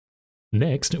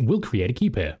Next, we'll create a key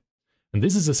pair. And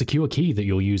this is a secure key that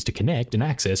you'll use to connect and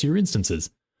access your instances.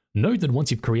 Note that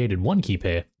once you've created one key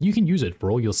pair, you can use it for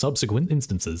all your subsequent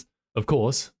instances. Of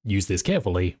course, use this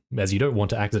carefully, as you don't want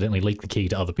to accidentally leak the key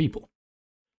to other people.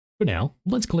 For now,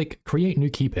 let's click Create New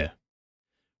Key Pair.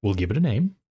 We'll give it a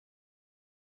name.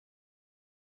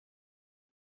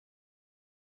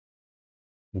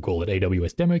 We'll call it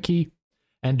AWS Demo Key,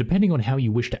 and depending on how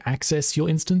you wish to access your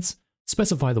instance,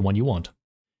 specify the one you want.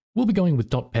 We'll be going with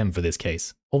 .pem for this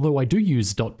case, although I do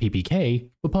use .ppk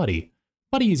for PuTTY.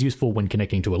 PuTTY is useful when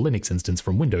connecting to a Linux instance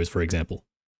from Windows, for example.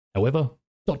 However,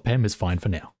 .pem is fine for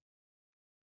now.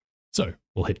 So,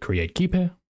 we'll hit Create Key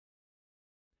Pair,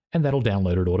 and that'll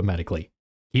download it automatically.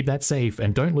 Keep that safe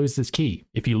and don't lose this key.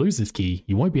 If you lose this key,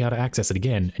 you won't be able to access it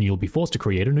again and you'll be forced to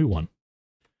create a new one.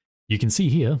 You can see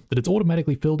here that it's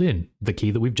automatically filled in the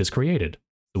key that we've just created.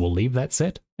 So we'll leave that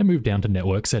set and move down to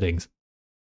Network Settings.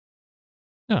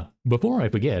 Before I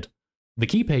forget, the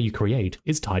key pair you create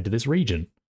is tied to this region.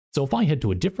 So if I head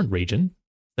to a different region,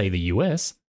 say the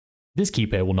US, this key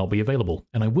pair will not be available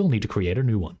and I will need to create a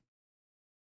new one.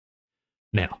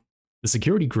 Now, the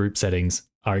security group settings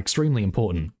are extremely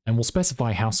important and will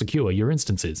specify how secure your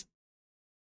instance is.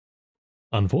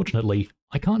 Unfortunately,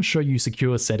 I can't show you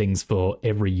secure settings for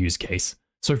every use case,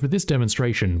 so for this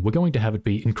demonstration, we're going to have it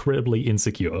be incredibly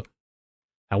insecure.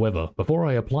 However, before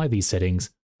I apply these settings,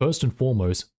 first and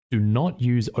foremost, do not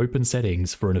use open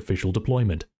settings for an official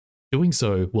deployment. Doing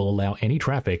so will allow any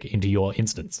traffic into your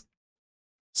instance.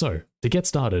 So, to get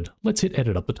started, let's hit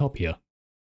Edit up the top here.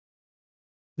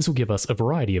 This will give us a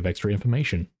variety of extra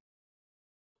information.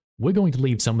 We're going to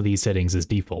leave some of these settings as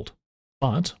default,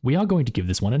 but we are going to give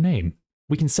this one a name.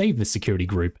 We can save this security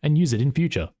group and use it in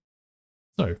future.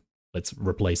 So, let's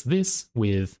replace this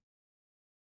with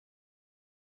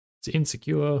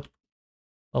insecure,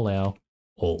 allow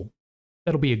all.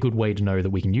 That'll be a good way to know that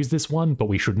we can use this one, but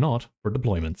we should not for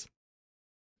deployments.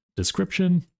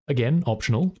 Description, again,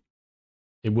 optional.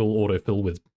 It will autofill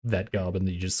with that garbage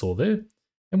that you just saw there.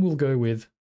 And we'll go with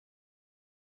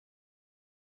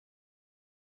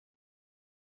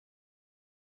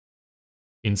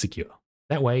insecure.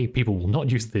 That way, people will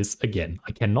not use this again.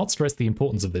 I cannot stress the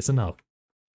importance of this enough.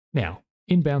 Now,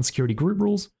 inbound security group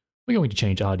rules, we're going to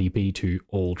change RDP to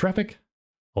all traffic,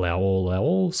 allow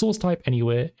all, source type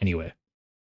anywhere, anywhere.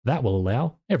 That will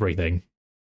allow everything.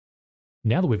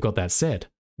 Now that we've got that set,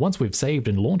 once we've saved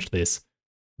and launched this,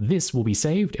 this will be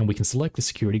saved and we can select the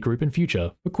security group in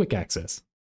future for quick access.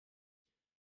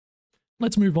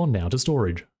 Let's move on now to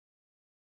storage.